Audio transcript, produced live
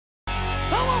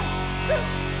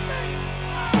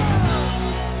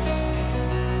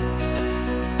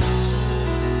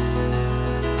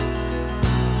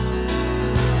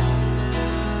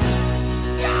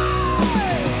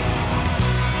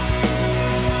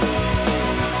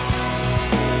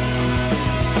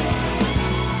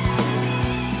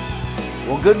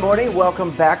Well, good morning. Welcome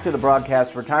back to the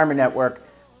Broadcast Retirement Network.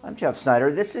 I'm Jeff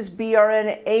Snyder. This is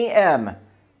BRN AM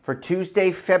for Tuesday,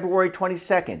 February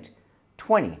 22nd,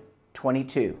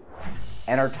 2022.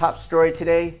 And our top story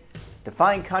today,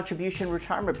 defined contribution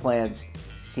retirement plans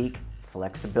seek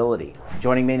flexibility.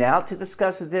 Joining me now to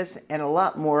discuss this and a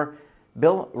lot more,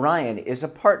 Bill Ryan is a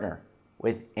partner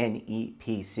with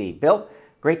NEPC. Bill,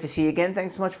 great to see you again.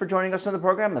 Thanks so much for joining us on the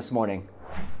program this morning.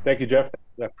 Thank you, Jeff.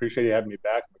 I appreciate you having me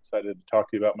back. I'm excited to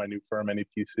talk to you about my new firm,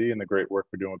 NEPC, and the great work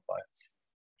we're doing with clients.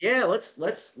 Yeah,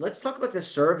 let's talk about this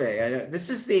survey. I know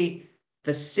this is the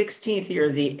 16th year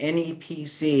of the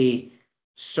NEPC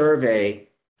survey.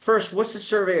 First, what's the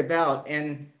survey about?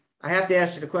 And I have to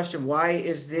ask you the question, why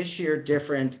is this year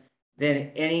different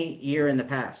than any year in the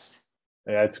past?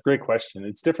 Yeah, it's a great question.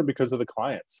 It's different because of the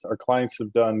clients. Our clients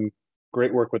have done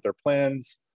great work with their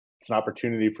plans. It's an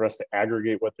opportunity for us to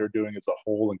aggregate what they're doing as a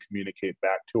whole and communicate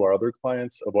back to our other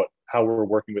clients of how we're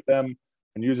working with them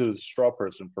and use it as a straw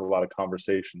person for a lot of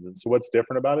conversations. And so what's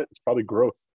different about it? It's probably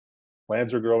growth.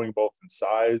 Plans are growing both in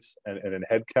size and in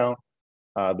headcount.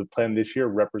 The plan this year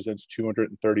represents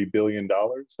 $230 billion,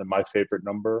 and my favorite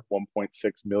number,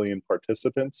 1.6 million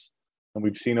participants. And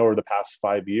we've seen over the past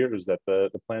 5 years that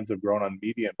the plans have grown on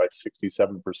median by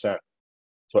 67%.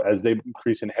 So as they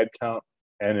increase in headcount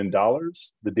and in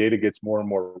dollars, the data gets more and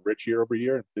more rich year over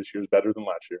year. And this year is better than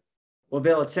last year. Well,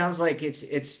 Bill, it sounds like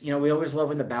it's we always love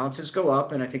when the balances go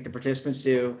up, and I think the participants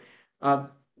do.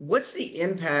 What's the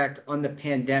impact on the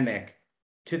pandemic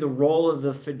to the role of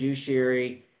the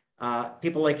fiduciary,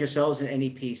 people like yourselves in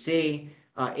NEPC,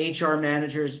 HR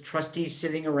managers, trustees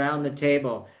sitting around the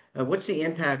table? What's the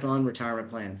impact on retirement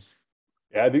plans?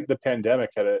 Yeah, I think the pandemic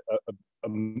had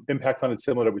an impact on it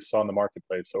similar to what we saw in the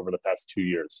marketplace over the past 2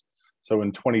 years. So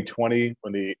in 2020,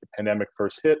 when the pandemic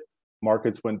first hit,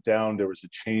 markets went down. There was a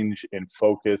change in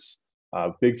focus,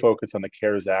 big focus on the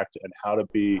CARES Act and how to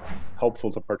be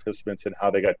helpful to participants and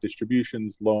how they got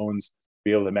distributions, loans,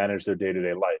 be able to manage their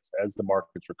day-to-day life. As the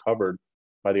markets recovered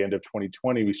by the end of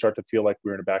 2020, we start to feel like we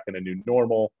were back in a new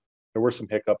normal. There were some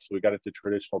hiccups, so we got into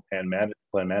traditional plan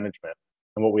management.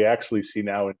 And what we actually see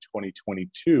now in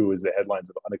 2022 is the headlines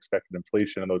of unexpected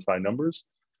inflation and those high numbers.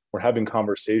 We're having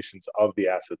conversations of the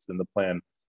assets in the plan,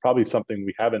 probably something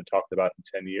we haven't talked about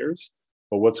in 10 years,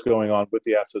 but what's going on with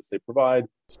the assets they provide,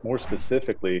 more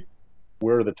specifically,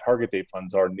 where the target date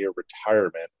funds are near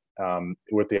retirement,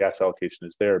 what the asset allocation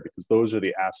is there, because those are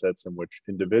the assets in which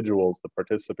individuals, the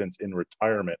participants in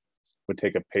retirement, would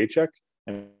take a paycheck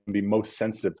and be most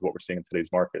sensitive to what we're seeing in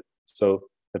today's market. So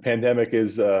the pandemic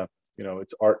is,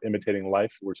 it's art imitating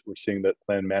life. We're seeing that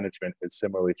plan management is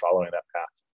similarly following that path.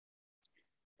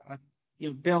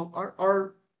 Bill,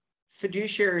 are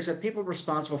fiduciaries, are people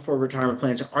responsible for retirement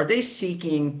plans, are they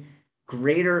seeking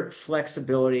greater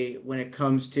flexibility when it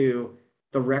comes to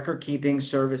the record keeping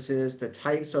services, the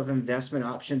types of investment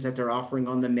options that they're offering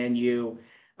on the menu,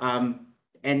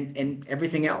 and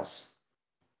everything else?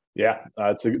 Yeah,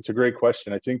 it's a great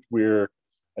question. I think we're,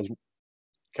 as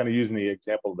kind of using the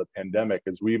example of the pandemic,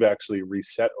 as we've actually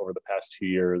reset over the past 2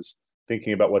 years,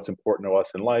 thinking about what's important to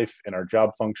us in life, in our job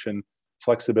function,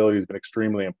 flexibility has been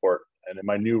extremely important. And in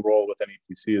my new role with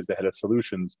NEPC as the head of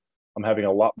solutions, I'm having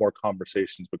a lot more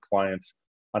conversations with clients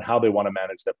on how they want to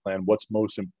manage that plan, what's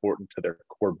most important to their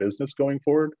core business going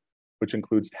forward, which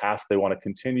includes tasks they want to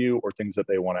continue or things that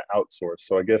they want to outsource.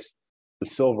 So I guess the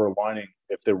silver lining,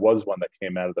 if there was one that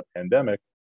came out of the pandemic,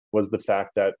 was the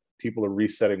fact that people are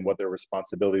resetting what their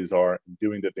responsibilities are and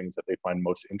doing the things that they find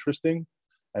most interesting.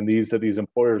 And these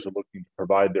employers are looking to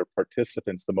provide their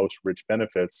participants the most rich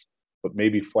benefits, but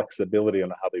maybe flexibility on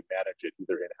how they manage it,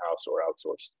 either in-house or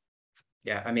outsourced.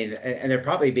 Yeah, I mean, and they're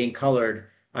probably being colored,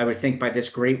 I would think, by this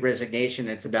great resignation.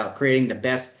 It's about creating the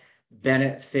best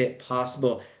benefit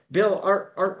possible. Bill,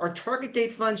 our target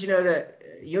date funds, that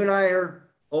you and I are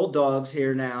old dogs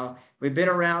here now. We've been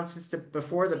around since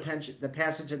before the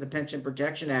passage of the Pension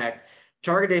Protection Act.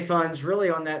 Target date funds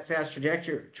really on that fast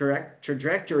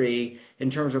trajectory in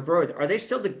terms of growth. Are they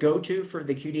still the go-to for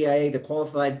the QDIA, the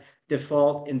qualified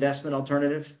default investment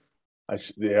alternative?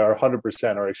 They are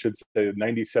 100%, or I should say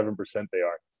 97% they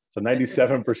are. So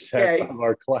 97% of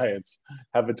our clients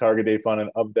have a target date fund,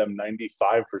 and of them,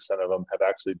 95% of them have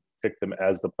actually picked them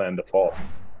as the plan default.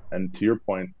 And to your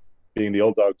point, being the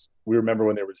old dogs, we remember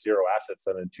when there was zero assets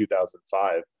then in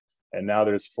 2005. And now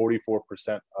there's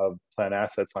 44% of plan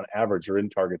assets on average are in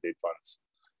target date funds.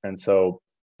 And so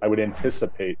I would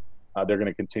anticipate they're going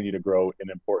to continue to grow in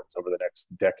importance over the next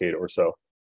decade or so.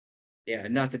 Yeah,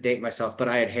 not to date myself, but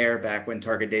I had hair back when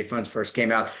target date funds first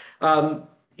came out.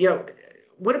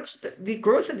 What about the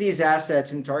growth of these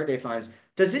assets in target date funds?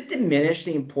 Does it diminish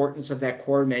the importance of that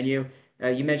core menu?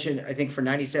 You mentioned, I think for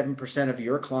 97% of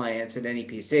your clients at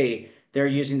NEPC, they're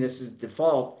using this as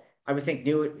default. I would think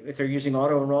new if they're using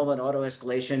auto enrollment, auto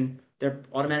escalation, they're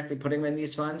automatically putting them in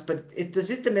these funds. But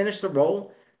does it diminish the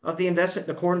role of the investment,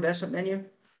 the core investment menu?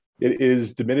 It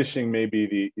is diminishing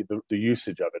maybe the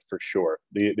usage of it for sure.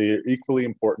 They're equally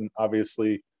important,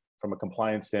 obviously, from a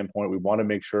compliance standpoint. We want to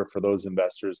make sure for those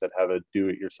investors that have a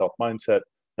do-it-yourself mindset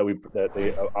that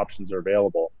the options are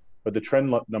available. But the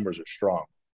trend numbers are strong.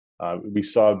 We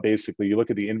saw basically, you look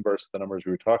at the inverse of the numbers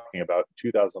we were talking about. In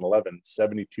 2011,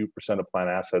 72% of plan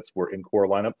assets were in core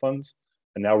lineup funds,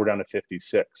 and now we're down to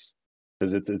 56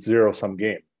 because it's a zero-sum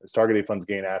game. As target date funds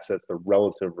gain assets, the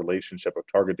relative relationship of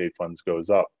target date funds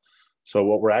goes up. So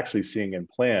what we're actually seeing in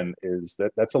plan is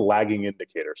that's a lagging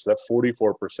indicator. So that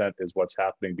 44% is what's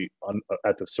happening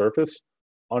at the surface.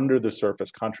 Under the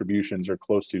surface, contributions are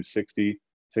close to 60,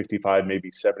 65, maybe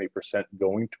 70%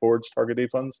 going towards target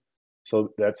date funds.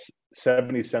 So that's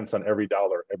 70 cents on every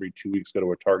dollar every 2 weeks go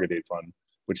to a target date fund,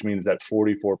 which means that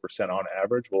 44% on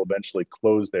average will eventually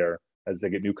close there as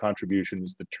they get new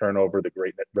contributions, the turnover, the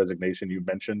great resignation you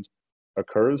mentioned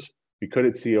occurs. We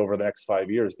could see over the next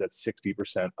 5 years that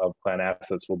 60% of plan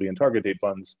assets will be in target date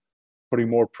funds, putting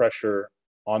more pressure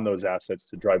on those assets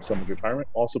to drive someone's retirement,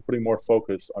 also putting more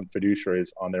focus on fiduciaries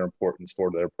on their importance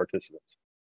for their participants.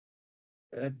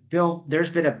 Bill, there's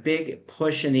been a big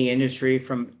push in the industry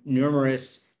from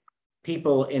numerous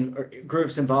people in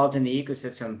groups involved in the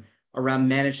ecosystem around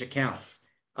managed accounts.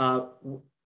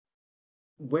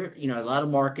 Where, a lot of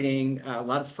marketing, a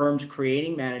lot of firms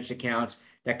creating managed accounts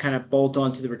that kind of bolt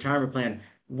onto the retirement plan.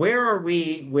 Where are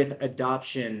we with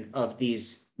adoption of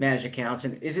these managed accounts?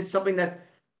 And is it something that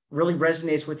really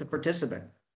resonates with the participant?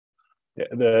 Yeah,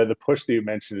 the push that you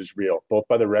mentioned is real, both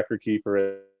by the record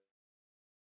keeper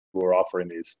who are offering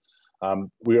these.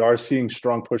 We are seeing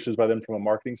strong pushes by them from a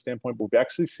marketing standpoint, but we've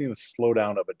actually seen a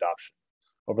slowdown of adoption.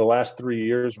 Over the last 3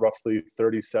 years, roughly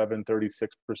 37,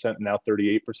 36%, now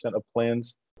 38% of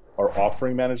plans are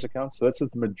offering managed accounts. So that says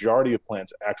the majority of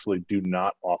plans actually do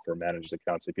not offer managed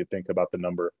accounts if you think about the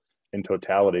number in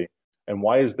totality. And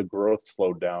why is the growth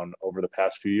slowed down over the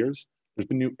past few years? There's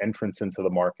been new entrants into the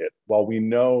market. While we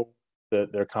know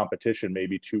that their competition may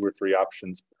be 2 or 3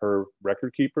 options per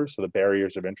record keeper, so the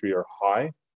barriers of entry are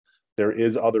high, there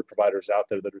is other providers out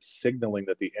there that are signaling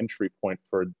that the entry point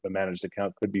for the managed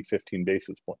account could be 15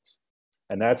 basis points.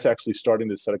 And that's actually starting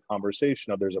to set a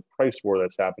conversation of there's a price war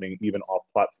that's happening even off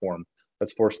platform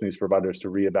that's forcing these providers to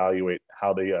reevaluate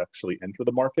how they actually enter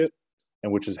the market,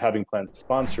 and which is having plan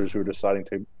sponsors who are deciding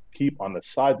to keep on the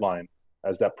sideline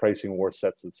as that pricing war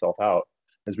sets itself out.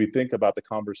 As we think about the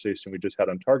conversation we just had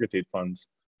on target date funds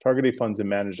and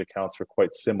managed accounts are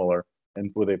quite similar, and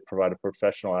where they provide a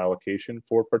professional allocation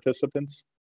for participants.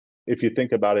 If you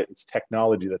think about it, it's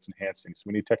technology that's enhancing. So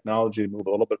we need technology to move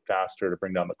a little bit faster to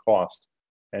bring down the cost.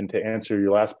 And to answer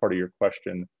your last part of your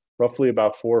question, roughly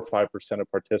about 4 or 5%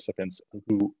 of participants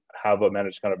who have a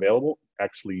managed account available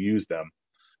actually use them.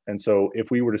 And so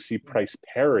if we were to see price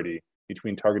parity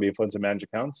between target date funds and managed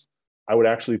accounts, I would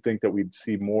actually think that we'd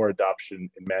see more adoption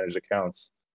in managed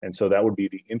accounts. And so that would be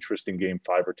the interesting game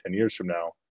 5 or 10 years from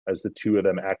now, as the two of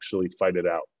them actually fight it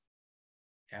out.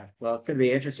 Yeah, well, it's going to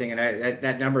be interesting. And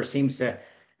that number seems to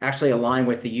actually align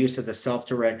with the use of the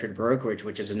self-directed brokerage,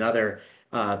 which is another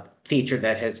feature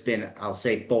that has been, I'll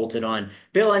say, bolted on.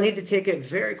 Bill, I need to take a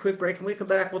very quick break. When we come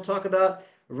back, we'll talk about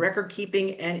record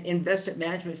keeping and investment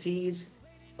management fees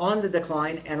on the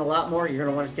decline and a lot more. You're going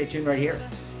to want to stay tuned right here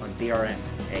on BRN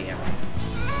AM.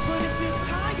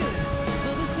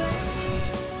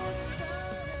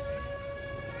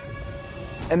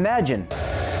 Imagine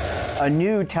a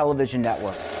new television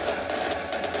network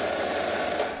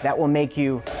that will make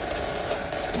you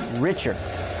richer,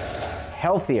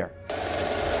 healthier,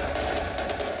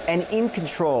 and in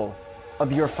control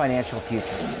of your financial future.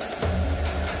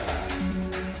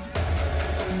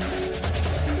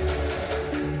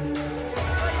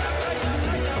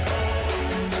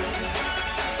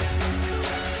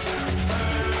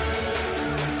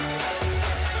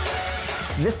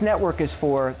 This network is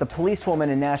for the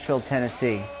policewoman in Nashville,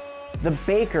 Tennessee, the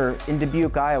baker in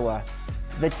Dubuque, Iowa,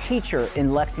 the teacher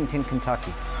in Lexington,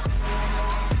 Kentucky.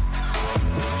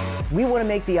 We want to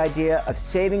make the idea of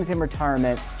savings and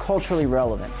retirement culturally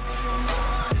relevant.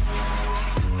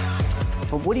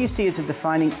 But what do you see as a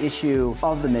defining issue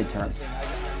of the midterms?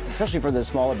 Especially for the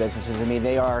smaller businesses. I mean,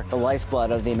 they are the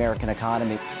lifeblood of the American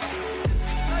economy.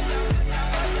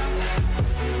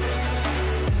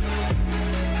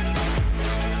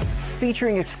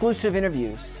 Featuring exclusive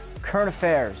interviews, current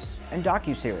affairs, and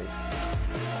docuseries.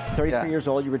 33 years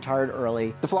old, you retired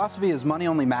early. The philosophy is money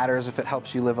only matters if it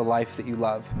helps you live a life that you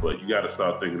love. But you got to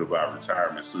start thinking about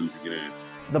retirement as soon as you get in.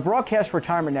 The Broadcast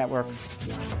Retirement Network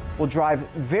will drive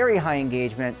very high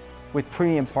engagement with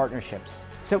premium partnerships.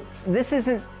 So this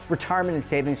isn't retirement and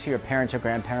savings for your parents or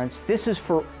grandparents. This is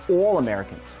for all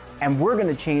Americans. And we're going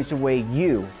to change the way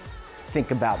you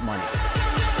think about money.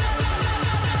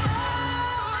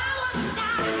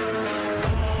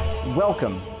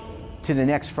 Welcome to the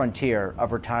next frontier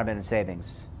of retirement and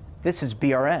savings. This is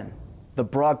BRN, the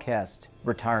Broadcast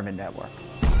Retirement Network.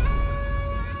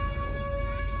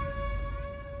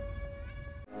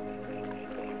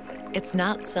 It's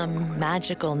not some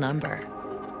magical number,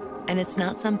 and it's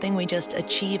not something we just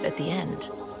achieve at the end.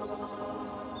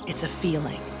 It's a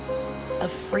feeling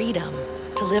of freedom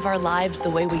to live our lives the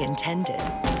way we intended,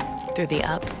 through the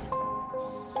ups,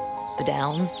 the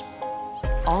downs,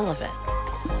 all of it.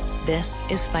 This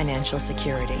is financial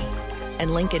security,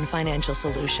 and Lincoln Financial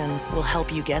Solutions will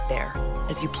help you get there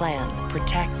as you plan,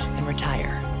 protect, and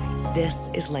retire. This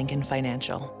is Lincoln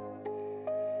Financial.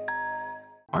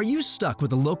 Are you stuck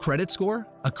with a low credit score?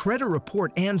 A credit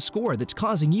report and score that's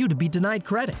causing you to be denied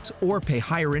credit or pay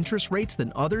higher interest rates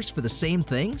than others for the same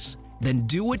things? Then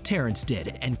do what Terrence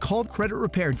did and call Credit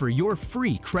Repaired for your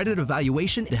free credit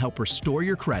evaluation to help restore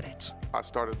your credit. I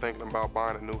started thinking about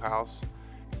buying a new house,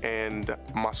 and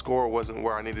my score wasn't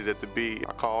where I needed it to be.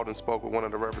 I called and spoke with one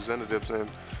of the representatives, and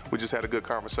we just had a good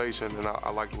conversation, and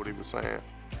I liked what he was saying.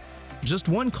 Just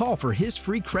one call for his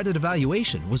free credit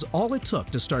evaluation was all it took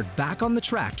to start back on the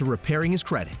track to repairing his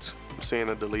credit. I'm seeing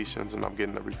the deletions and I'm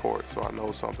getting the report, so I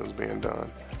know something's being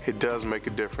done. It does make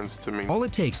a difference to me. All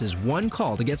it takes is one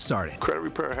call to get started. Credit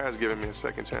Repair has given me a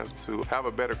second chance to have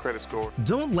a better credit score.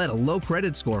 Don't let a low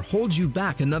credit score hold you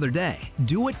back another day.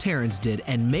 Do what Terrence did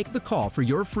and make the call for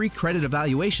your free credit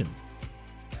evaluation.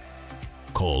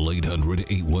 Call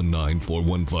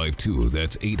 800-819-4152.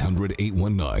 That's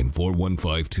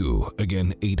 800-819-4152.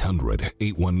 Again,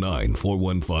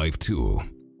 800-819-4152.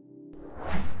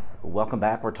 Welcome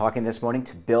back. We're talking this morning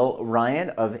to Bill Ryan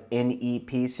of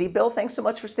NEPC. Bill, thanks so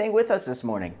much for staying with us this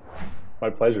morning. My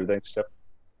pleasure. Thanks, Jeff.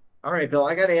 All right, Bill,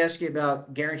 I got to ask you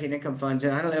about guaranteed income funds.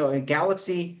 And I don't know, in a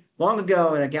galaxy long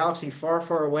ago, in a galaxy far,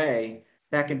 far away,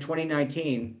 back in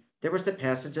 2019, there was the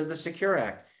passage of the Secure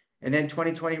Act. And then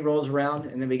 2020 rolls around,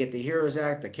 and then we get the HEROES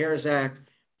Act, the CARES Act.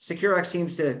 Secure Act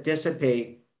seems to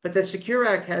dissipate. But the Secure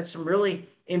Act had some really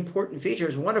important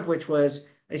features, one of which was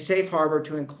a safe harbor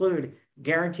to include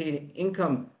guaranteed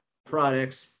income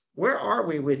products. Where are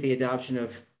we with the adoption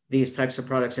of these types of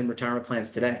products in retirement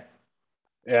plans today?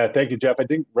 Yeah, thank you, Jeff. I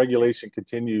think regulation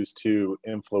continues to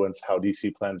influence how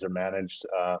DC plans are managed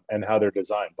and how they're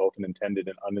designed, both in intended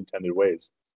and unintended ways.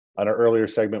 On our earlier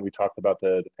segment, we talked about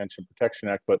the Pension Protection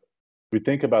Act, but we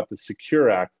think about the Secure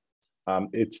Act,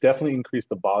 it's definitely increased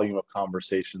the volume of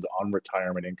conversations on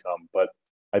retirement income. But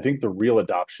I think the real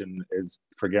adoption is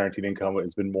for guaranteed income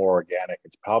has been more organic.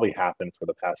 It's probably happened for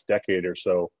the past decade or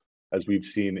so, as we've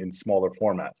seen in smaller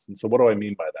formats. And so what do I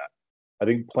mean by that? I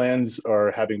think plans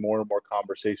are having more and more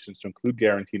conversations to include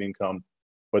guaranteed income,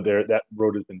 but that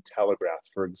road has been telegraphed.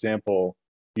 For example,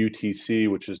 UTC,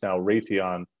 which is now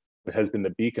Raytheon, has been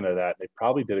the beacon of that. They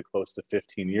probably did it close to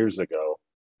 15 years ago.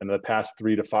 And in the past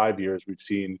 3 to 5 years, we've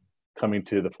seen coming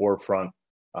to the forefront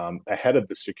ahead of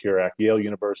the Secure Act, Yale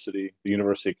University, the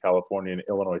University of California, and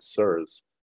Illinois CSRS.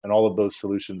 And all of those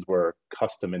solutions were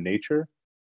custom in nature.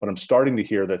 What I'm starting to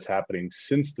hear that's happening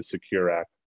since the Secure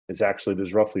Act is actually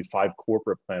there's roughly 5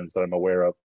 corporate plans that I'm aware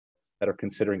of that are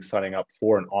considering signing up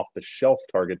for an off-the-shelf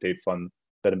target date fund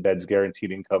that embeds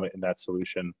guaranteed income in that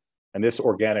solution. And this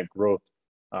organic growth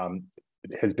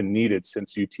has been needed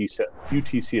since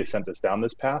UTC has sent us down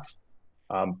this path.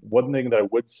 One thing that I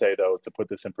would say, though, to put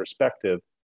this in perspective,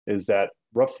 is that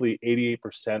roughly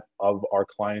 88% of our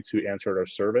clients who answered our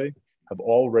survey have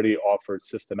already offered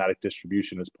systematic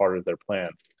distribution as part of their plan.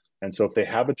 And so if they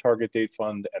have a target date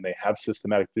fund and they have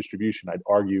systematic distribution, I'd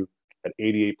argue that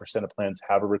 88% of plans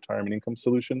have a retirement income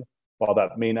solution. While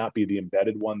that may not be the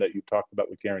embedded one that you talked about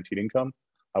with guaranteed income,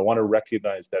 I want to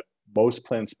recognize that most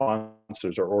plan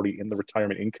sponsors are already in the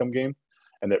retirement income game,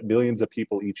 and that millions of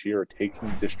people each year are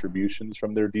taking distributions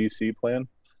from their DC plan,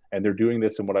 and they're doing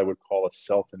this in what I would call a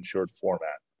self-insured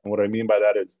format. And what I mean by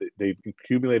that is that they've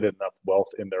accumulated enough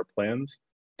wealth in their plans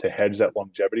to hedge that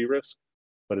longevity risk.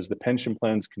 But as the pension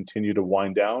plans continue to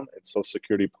wind down and Social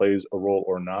Security plays a role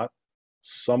or not,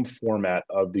 some format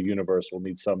of the universe will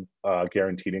need some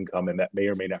guaranteed income, and that may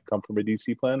or may not come from a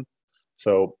DC plan.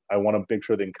 So I want to make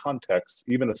sure that in context,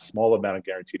 even a small amount of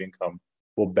guaranteed income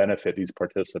will benefit these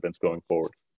participants going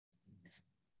forward.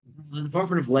 The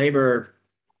Department of Labor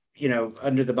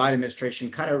under the Biden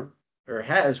administration kind of, or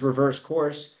has reversed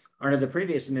course under the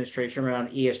previous administration around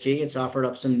ESG. It's offered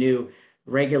up some new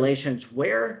regulations.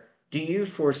 Where does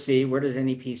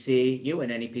NEPC, you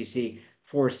and NEPC,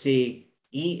 foresee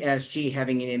ESG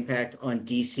having an impact on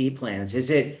DC plans? Is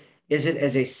it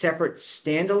as a separate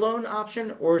standalone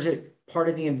option, or is it part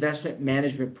of the investment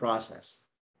management process?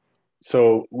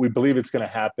 So we believe it's going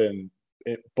to happen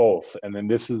both. And then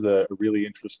this is a really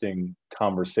interesting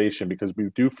conversation because we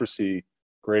do foresee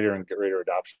greater and greater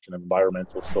adoption of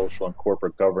environmental, social, and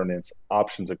corporate governance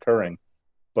options occurring.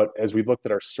 But as we looked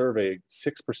at our survey,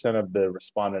 6% of the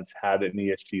respondents had an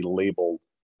ESG labeled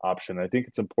option. I think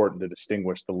it's important to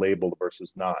distinguish the labeled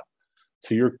versus not.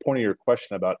 To your point of your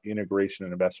question about integration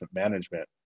and investment management,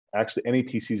 actually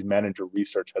NEPC's manager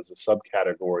research has a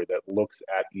subcategory that looks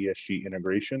at ESG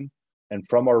integration. And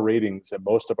from our ratings, and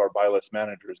most of our buy list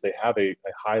managers, they have a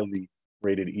highly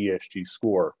rated ESG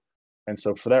score. And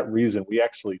so for that reason, we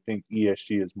actually think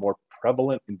ESG is more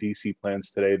prevalent in DC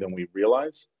plans today than we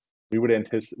realize. We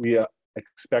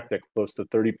expect that close to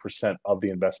 30% of the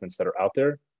investments that are out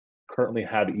there currently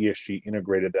have ESG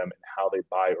integrated them in how they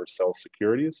buy or sell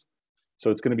securities. So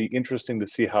it's going to be interesting to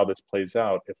see how this plays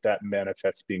out if that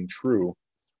manifests being true.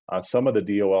 Some of the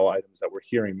DOL items that we're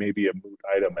hearing may be a moot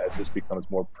item as this becomes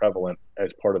more prevalent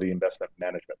as part of the investment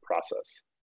management process.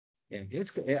 Yeah,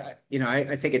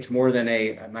 I think it's more than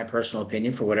my personal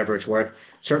opinion, for whatever it's worth,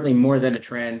 certainly more than a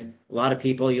trend. A lot of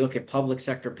people, you look at public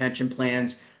sector pension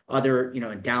plans, other,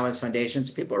 endowments,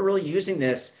 foundations, people are really using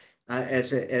this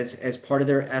as part of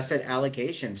their asset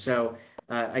allocation. So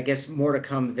I guess more to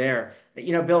come there.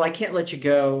 Bill, I can't let you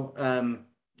go.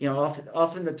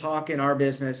 Often the talk in our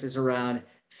business is around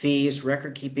fees,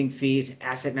 record-keeping fees,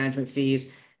 asset management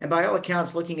fees. And by all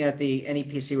accounts, looking at the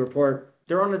NEPC report,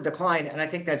 they're on the decline, and I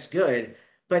think that's good.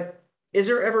 But is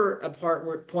there ever a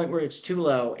point where it's too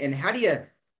low? And how do you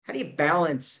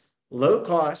balance low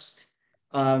cost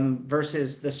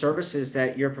versus the services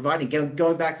that you're providing?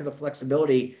 Going back to the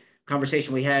flexibility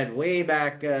conversation we had way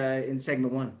back in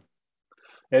segment one.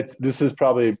 This is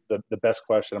probably the best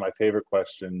question, my favorite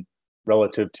question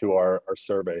relative to our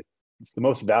survey. It's the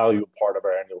most valuable part of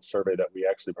our annual survey that we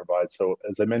actually provide. So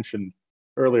as I mentioned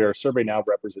earlier, our survey now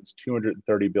represents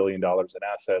 $230 billion in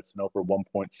assets and over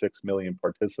 1.6 million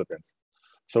participants.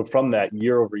 So from that,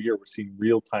 year over year, we're seeing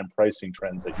real-time pricing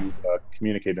trends that you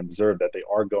communicate and observe that they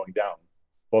are going down,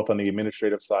 both on the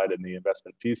administrative side and the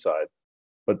investment fee side.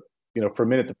 But for a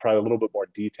minute, to provide a little bit more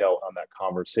detail on that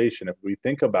conversation, if we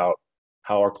think about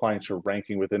how our clients are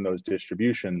ranking within those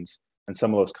distributions and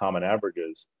some of those common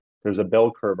averages, there's a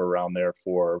bell curve around there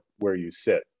for where you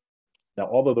sit. Now,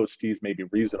 although those fees may be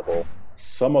reasonable,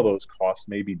 some of those costs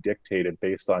may be dictated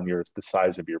based on the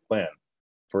size of your plan.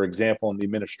 For example, on the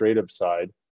administrative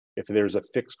side, if there's a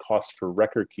fixed cost for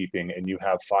record keeping and you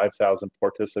have 5,000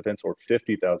 participants or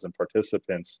 50,000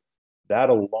 participants, that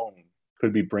alone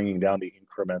could be bringing down the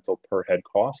incremental per head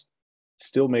cost.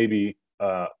 Still may be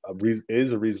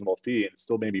is a reasonable fee, and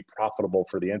still may be profitable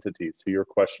for the entity. So your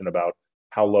question about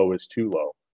how low is too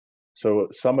low. So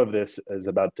some of this is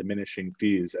about diminishing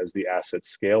fees as the assets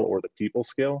scale or the people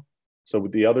scale. So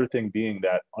the other thing being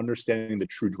that understanding the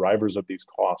true drivers of these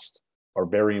costs are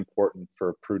very important for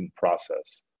a prudent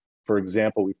process. For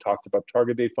example, we've talked about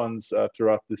target date funds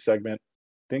throughout this segment.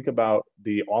 Think about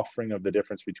the offering of the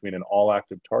difference between an all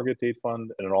active target date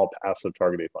fund and an all passive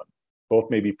target date fund. Both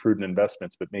may be prudent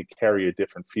investments, but may carry a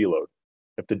different fee load.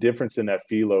 If the difference in that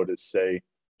fee load is, say,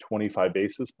 25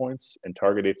 basis points and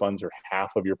target date funds are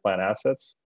half of your plan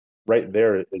assets, right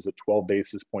there is a 12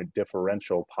 basis point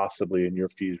differential possibly in your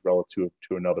fees relative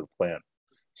to another plan.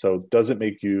 So doesn't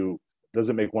make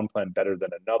one plan better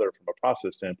than another from a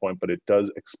process standpoint, but it does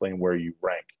explain where you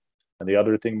rank. And the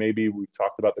other thing, maybe we've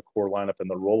talked about the core lineup and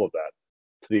the role of that.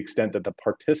 To the extent that the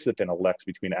participant elects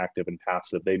between active and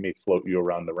passive, they may float you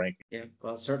around the ranking. Yeah,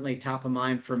 well, certainly top of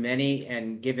mind for many.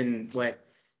 And given what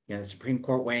the Supreme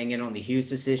Court weighing in on the Hughes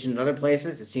decision and other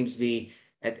places, it seems to be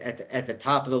at the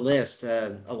top of the list,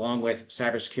 along with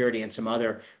cybersecurity and some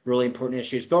other really important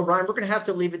issues. Bill, Brian, we're going to have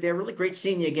to leave it there. Really great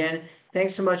seeing you again.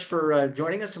 Thanks so much for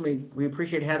joining us, and we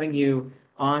appreciate having you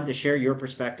on to share your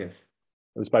perspective.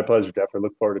 It was my pleasure, Jeff. I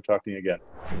look forward to talking to you again.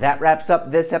 That wraps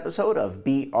up this episode of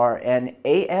BRN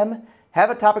AM. Have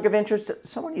a topic of interest,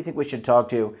 someone you think we should talk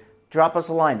to, drop us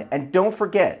a line. And don't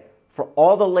forget, for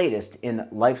all the latest in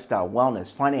lifestyle,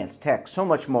 wellness, finance, tech, so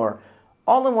much more,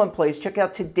 all in one place, check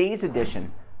out today's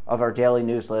edition of our daily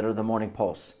newsletter, The Morning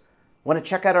Pulse. Want to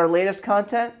check out our latest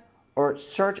content or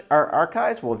search our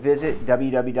archives? Well, visit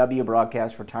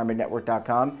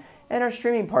www.broadcastretirementnetwork.com and our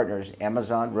streaming partners,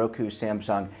 Amazon, Roku,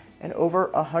 Samsung, and over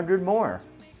 100 more.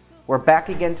 We're back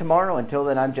again tomorrow. Until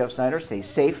then, I'm Jeff Snyder. Stay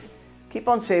safe, keep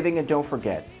on saving, and don't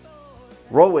forget,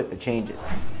 roll with the changes.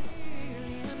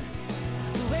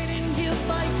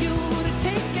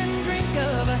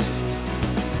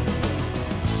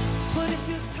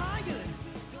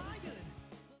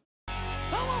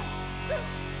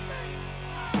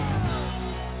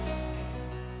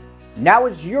 Now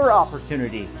is your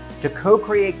opportunity to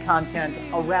co-create content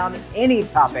around any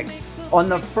topic on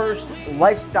the First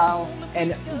Lifestyle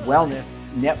and Wellness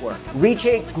Network. Reach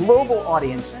a global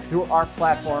audience through our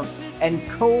platform and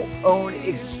co-own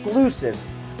exclusive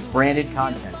branded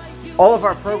content. All of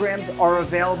our programs are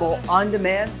available on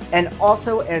demand and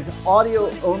also as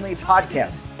audio-only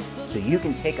podcasts, so you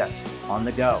can take us on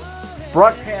the go.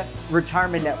 Broadcast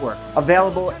Retirement Network,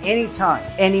 available anytime,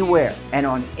 anywhere, and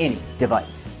on any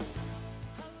device.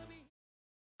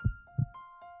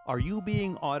 Are you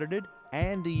being audited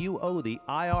and do you owe the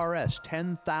IRS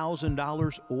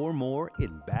 $10,000 or more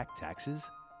in back taxes?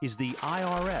 Is the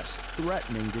IRS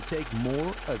threatening to take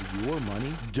more of your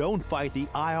money? Don't fight the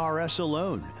IRS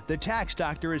alone. The Tax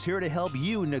Doctor is here to help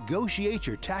you negotiate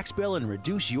your tax bill and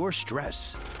reduce your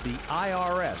stress. The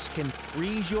IRS can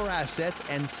freeze your assets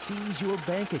and seize your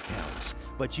bank accounts,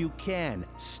 but you can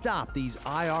stop these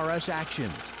IRS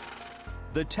actions.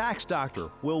 The Tax Doctor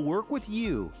will work with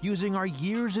you using our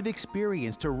years of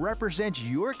experience to represent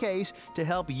your case to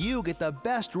help you get the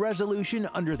best resolution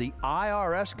under the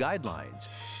IRS guidelines.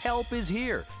 Help is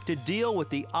here to deal with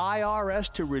the IRS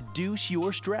to reduce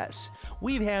your stress.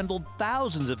 We've handled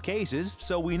thousands of cases,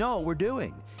 so we know what we're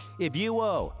doing. If you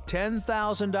owe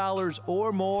 $10,000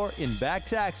 or more in back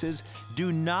taxes,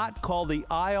 do not call the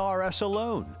IRS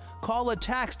alone. Call a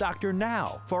Tax Doctor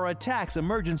now for a tax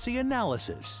emergency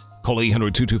analysis. Call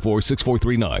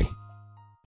 800-224-6439.